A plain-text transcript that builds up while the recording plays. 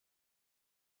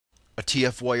a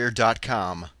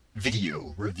tfwire.com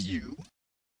video review.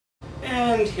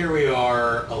 And here we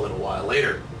are a little while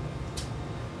later.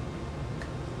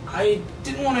 I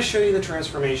didn't want to show you the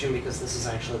transformation because this is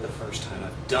actually the first time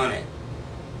I've done it.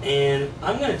 And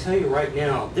I'm going to tell you right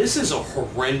now, this is a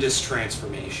horrendous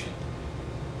transformation.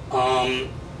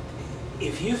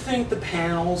 If you think the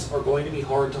panels are going to be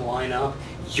hard to line up,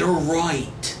 you're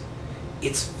right.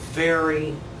 It's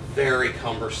very, very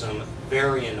cumbersome,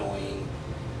 very annoying,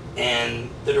 and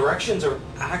the directions are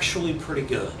actually pretty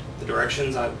good. The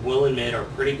directions, I will admit, are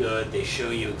pretty good. They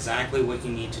show you exactly what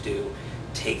you need to do.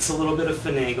 Takes a little bit of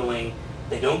finagling.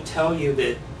 They don't tell you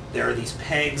that there are these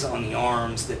pegs on the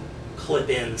arms that clip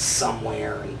in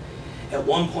somewhere, and at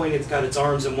one point it's got its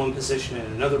arms in one position, and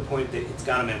at another point it's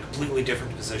got them in a completely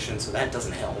different position, so that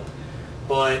doesn't help.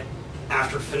 But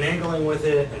after finagling with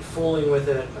it and fooling with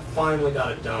it, I finally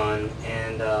got it done,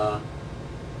 and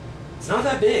it's not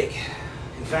that big.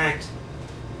 In fact,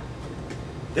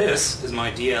 this is my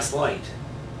DS Lite.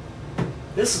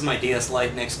 This is my DS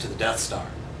Lite next to the Death Star.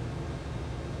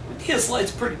 My DS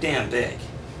Lite's pretty damn big.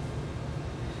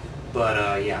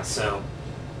 But yeah, so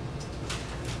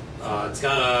it's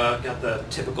got the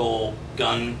typical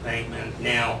gun embankment.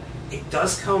 Now, it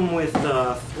does come with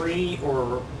three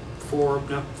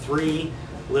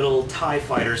little TIE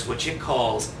fighters, which it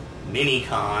calls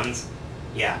mini-cons.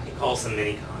 Yeah, it calls them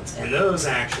mini-cons. And those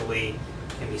actually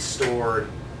can be stored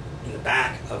in the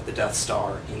back of the Death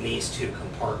Star in these two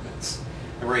compartments.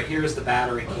 And right here is the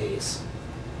battery case.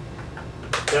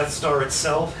 Death Star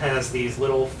itself has these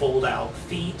little fold-out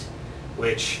feet,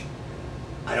 which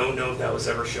I don't know if that was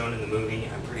ever shown in the movie.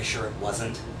 I'm pretty sure it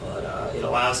wasn't, but it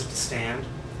allows it to stand.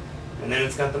 And then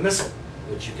it's got the missile,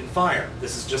 which you can fire.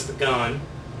 This is just the gun.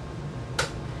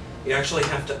 You actually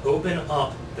have to open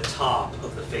up the top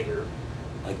of the figure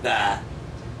like that,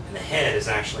 and the head is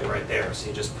actually right there. So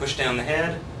you just push down the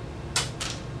head,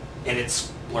 and it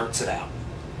splurts it out.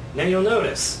 Now you'll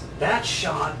notice that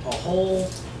shot a whole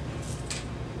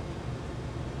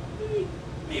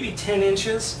maybe 10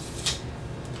 inches.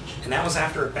 And that was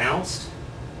after it bounced.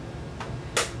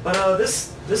 But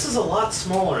this is a lot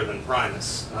smaller than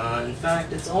Primus. In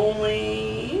fact, it's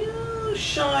only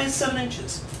shy 7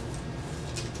 inches.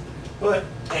 But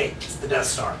hey, it's the Death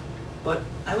Star. But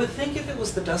I would think if it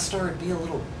was the Death Star, it'd be a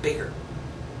little bigger.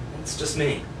 It's just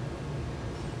me.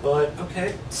 But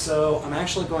okay, so I'm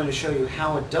actually going to show you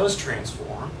how it does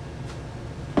transform.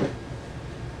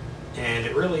 And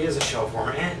it really is a shell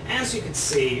former. And as you can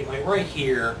see, like right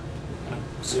here,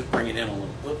 so bring it in a little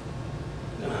bit.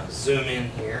 I'm going to zoom in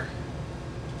here.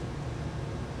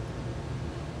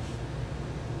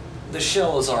 The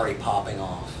shell is already popping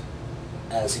off,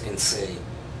 as you can see.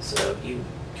 So you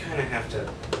kind of have to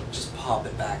just pop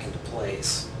it back into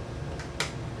place.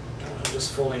 I'm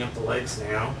just folding up the legs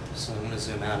now, so I'm going to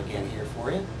zoom out again here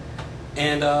for you.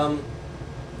 And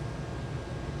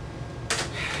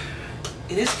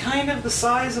it is kind of the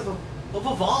size of a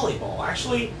volleyball,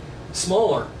 actually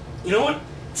smaller. You know what?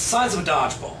 It's the size of a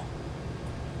dodgeball.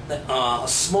 A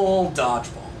small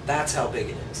dodgeball. That's how big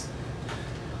it is.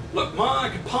 Look, Ma, I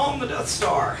can palm the Death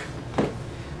Star.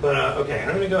 But, okay, I'm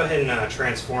going to go ahead and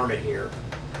transform it here.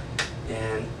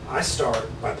 And I start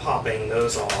by popping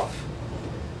those off.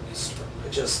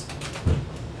 Just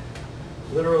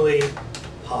literally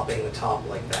popping the top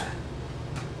like that.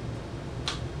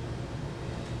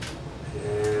 And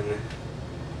then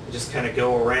you just kind of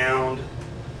go around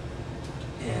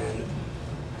and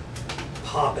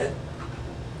pop it,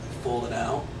 fold it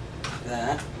out like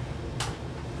that.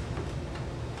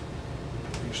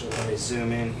 Actually, let me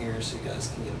zoom in here so you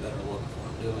guys can get a better look of what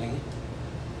I'm doing.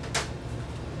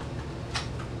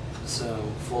 So,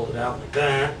 fold it out like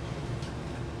that.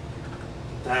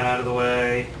 Get that out of the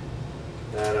way.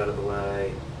 That out of the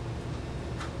way.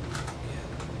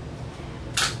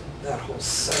 Get that whole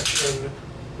section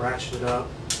ratcheted up.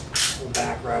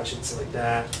 Back ratchets like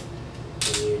that.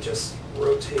 And you just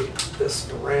rotate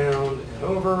this around and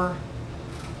over.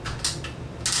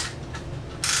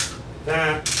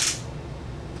 That.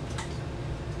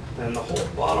 Then the whole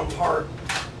bottom part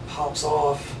pops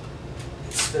off.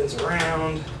 It spins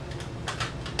around.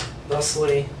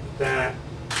 Thusly, like that.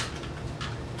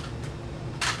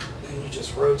 Then you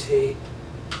just rotate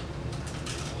the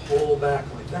whole back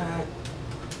like that.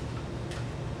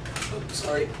 Oops,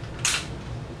 sorry.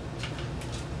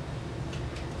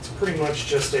 Pretty much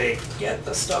just a get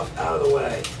the stuff out of the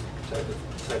way type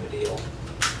of deal.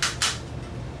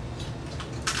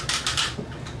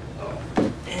 Oh,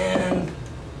 and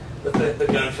the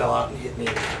gun fell out and hit me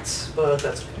in the nuts, but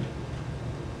that's okay.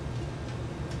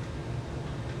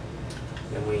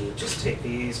 Then we just take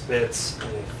these bits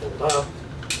and they fold up.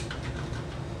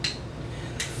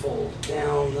 fold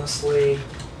down thusly.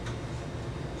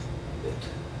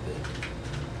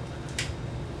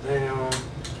 Down.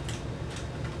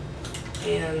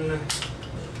 In.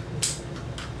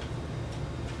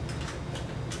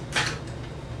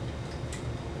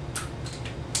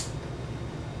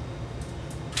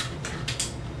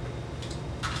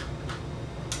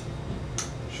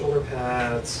 Shoulder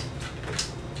pads.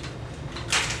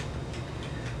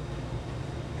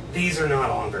 These are not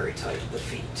on very tight, the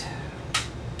feet.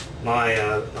 My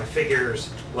figure's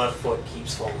left foot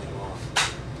keeps falling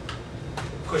off.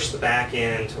 Push the back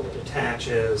in until it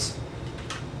attaches.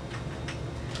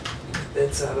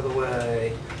 Bits out of the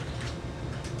way.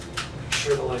 Make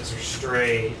sure the legs are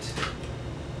straight.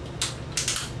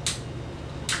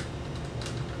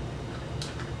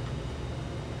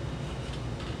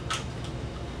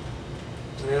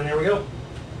 And there we go.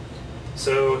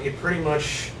 So he pretty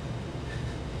much,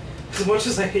 as much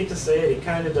as I hate to say it, he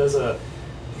kind of does a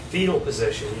fetal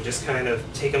position. You just kind of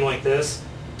take him like this,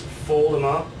 fold him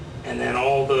up, and then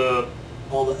all the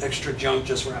extra junk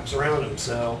just wraps around him.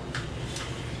 So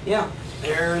yeah,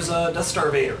 there's Death Star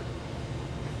Vader.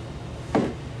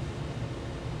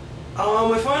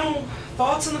 My final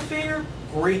thoughts on the figure: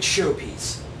 great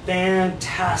showpiece,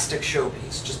 fantastic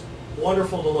showpiece, just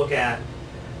wonderful to look at.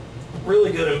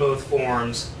 Really good in both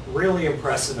forms, really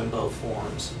impressive in both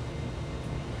forms.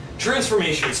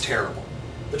 Transformation is terrible.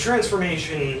 The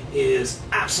transformation is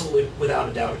absolutely, without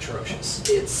a doubt, atrocious.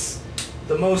 It's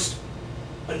the most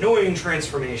annoying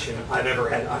transformation I've ever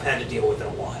had. I've had to deal with in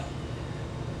a while.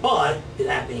 But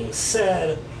that being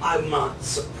said, I'm not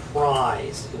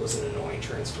surprised it was an annoying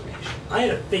transformation.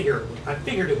 I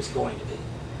figured it was going to be.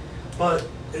 But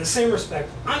in the same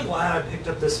respect, I'm glad I picked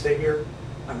up this figure.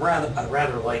 I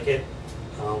rather like it.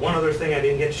 One other thing I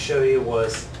didn't get to show you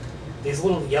was these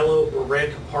little yellow or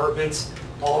red compartments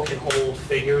all can hold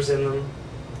figures in them.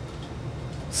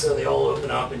 So they all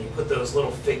open up and you put those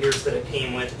little figures that it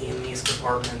came with in these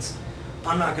compartments.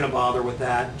 I'm not going to bother with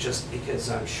that just because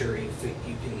I'm sure you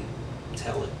can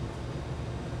tell it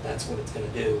that's what it's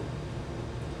going to do.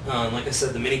 Like I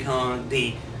said, the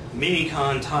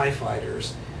Minicon TIE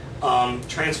Fighters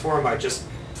transform by just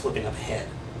flipping up a head.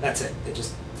 That's it. They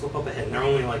just flip up a head, and they're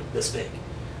only like this big.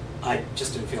 I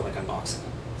just didn't feel like unboxing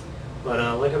them.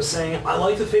 But like I was saying, I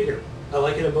like the figure. I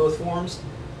like it in both forms.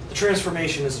 The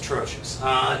transformation is atrocious.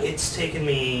 It's taken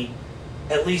me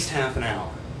at least half an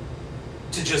hour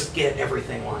to just get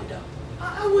everything lined up.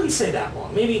 I wouldn't say that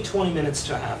long. Maybe 20 minutes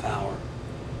to a half hour.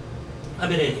 I've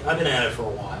been at it for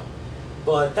a while.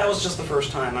 But that was just the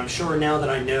first time. I'm sure now that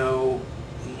I know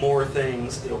more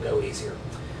things, it'll go easier.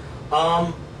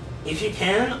 If you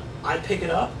can, I'd pick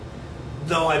it up,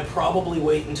 though I'd probably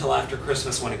wait until after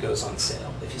Christmas when it goes on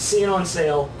sale. If you see it on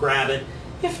sale, grab it.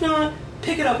 If not,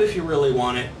 pick it up if you really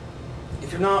want it.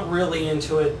 If you're not really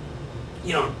into it,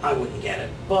 you know, I wouldn't get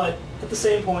it. But at the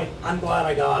same point, I'm glad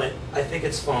I got it. I think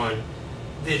it's fun.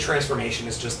 The transformation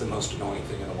is just the most annoying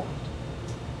thing in the world.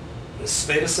 This is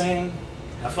Vader saying,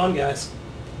 have fun, guys.